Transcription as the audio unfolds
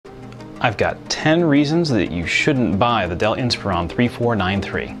I've got 10 reasons that you shouldn't buy the Dell Inspiron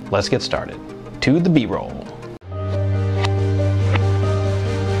 3493. Let's get started. To the B-roll.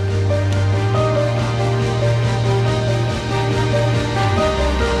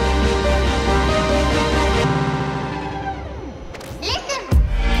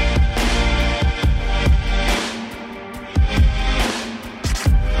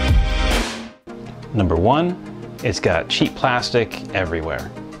 Number one, it's got cheap plastic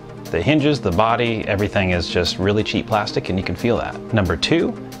everywhere. The hinges, the body, everything is just really cheap plastic and you can feel that. Number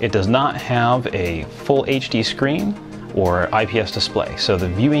two, it does not have a full HD screen or IPS display, so the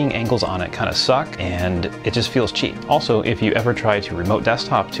viewing angles on it kind of suck and it just feels cheap. Also, if you ever try to remote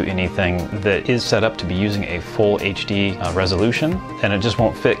desktop to anything that is set up to be using a full HD resolution, then it just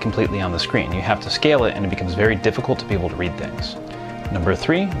won't fit completely on the screen. You have to scale it and it becomes very difficult to be able to read things. Number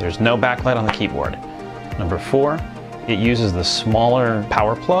three, there's no backlight on the keyboard. Number four, it uses the smaller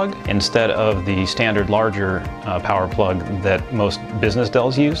power plug instead of the standard larger power plug that most business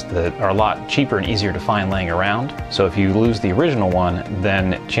Dells use that are a lot cheaper and easier to find laying around. So if you lose the original one,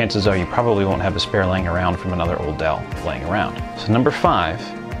 then chances are you probably won't have a spare laying around from another old Dell laying around. So number five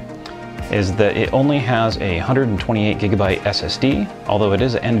is that it only has a 128 gigabyte SSD, although it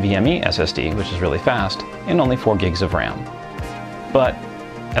is an NVMe SSD, which is really fast, and only 4 gigs of RAM. But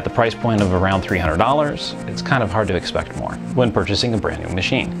at the price point of around $300, it's kind of hard to expect more when purchasing a brand new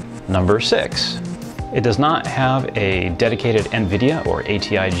machine. Number six, it does not have a dedicated NVIDIA or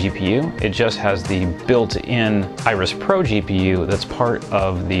ATI GPU. It just has the built-in Iris Pro GPU that's part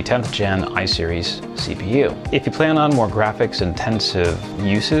of the 10th gen iSeries CPU. If you plan on more graphics intensive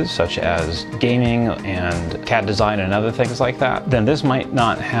uses such as gaming and CAD design and other things like that, then this might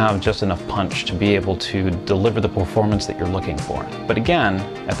not have just enough punch to be able to deliver the performance that you're looking for. But again,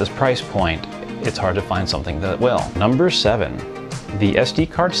 at this price point, it's hard to find something that will. Number seven, the SD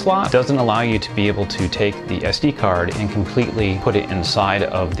card slot doesn't allow you to be able to take the SD card and completely put it inside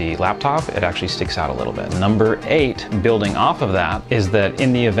of the laptop. It actually sticks out a little bit. Number eight, building off of that, is that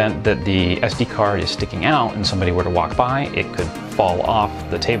in the event that the SD card is sticking out and somebody were to walk by, it could fall off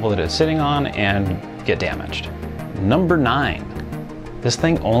the table that it's sitting on and get damaged. Number nine, this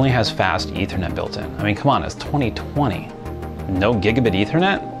thing only has fast Ethernet built in. I mean, come on, it's 2020. No gigabit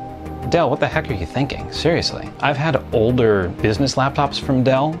Ethernet? Dell, what the heck are you thinking? Seriously. I've had older business laptops from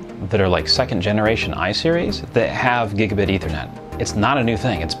Dell that are like second generation iSeries that have gigabit Ethernet. It's not a new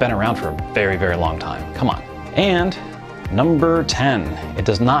thing. It's been around for a very, very long time. Come on. And number 10, it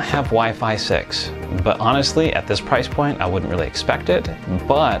does not have Wi-Fi 6. But honestly, at this price point, I wouldn't really expect it,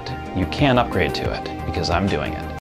 but you can upgrade to it because I'm doing it.